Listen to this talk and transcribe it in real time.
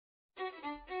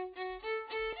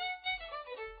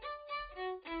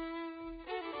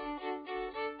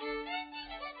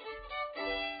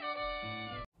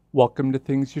Welcome to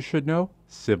Things You Should Know,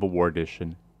 Civil War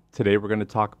Edition. Today we're going to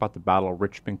talk about the Battle of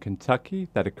Richmond, Kentucky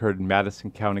that occurred in Madison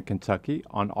County, Kentucky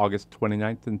on August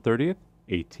 29th and 30th,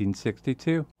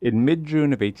 1862. In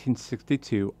mid-June of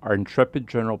 1862, our intrepid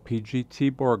General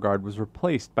P.G.T. Beauregard was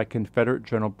replaced by Confederate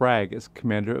General Bragg as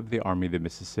commander of the Army of the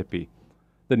Mississippi.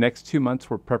 The next 2 months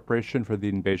were preparation for the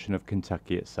invasion of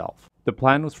Kentucky itself. The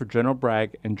plan was for General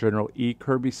Bragg and General E.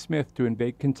 Kirby Smith to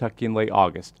invade Kentucky in late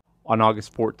August. On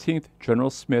August 14th,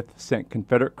 General Smith sent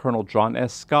Confederate Colonel John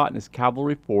S. Scott and his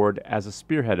cavalry forward as a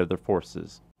spearhead of their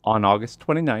forces. On August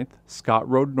 29th, Scott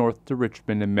rode north to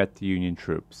Richmond and met the Union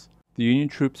troops. The Union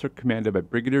troops are commanded by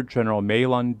Brigadier General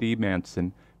Mahlon D.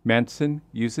 Manson. Manson,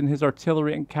 using his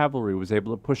artillery and cavalry, was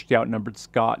able to push the outnumbered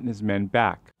Scott and his men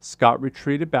back. Scott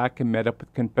retreated back and met up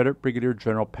with Confederate Brigadier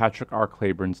General Patrick R.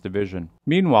 Cleburne's division.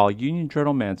 Meanwhile, Union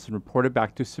General Manson reported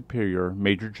back to Superior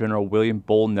Major General William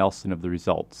Bull Nelson of the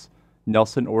results.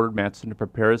 Nelson ordered Manson to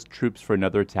prepare his troops for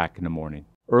another attack in the morning.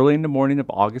 Early in the morning of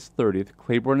August 30th,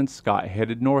 Cleburne and Scott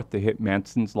headed north to hit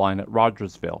Manson's line at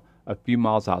Rogersville, a few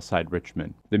miles outside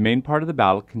Richmond. The main part of the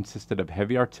battle consisted of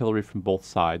heavy artillery from both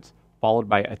sides, followed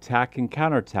by attack and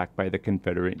counterattack by the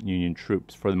Confederate and Union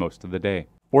troops for most of the day.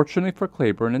 Fortunately for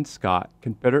Cleburne and Scott,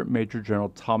 Confederate Major General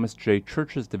Thomas J.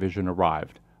 Church's division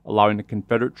arrived, allowing the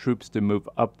Confederate troops to move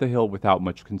up the hill without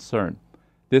much concern.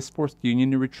 This forced the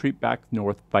Union to retreat back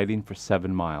north, fighting for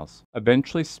 7 miles.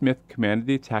 Eventually, Smith commanded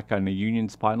the attack on the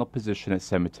Union's final position at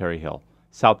Cemetery Hill,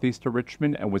 southeast of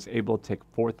Richmond, and was able to take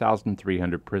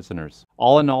 4,300 prisoners.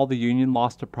 All in all, the Union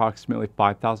lost approximately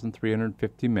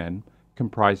 5,350 men,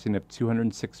 comprising of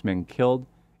 206 men killed,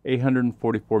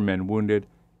 844 men wounded,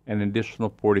 and an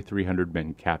additional 4,300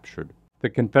 men captured. The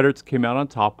Confederates came out on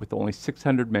top with only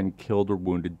 600 men killed or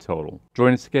wounded total.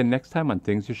 Join us again next time on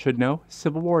Things You Should Know,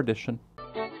 Civil War Edition.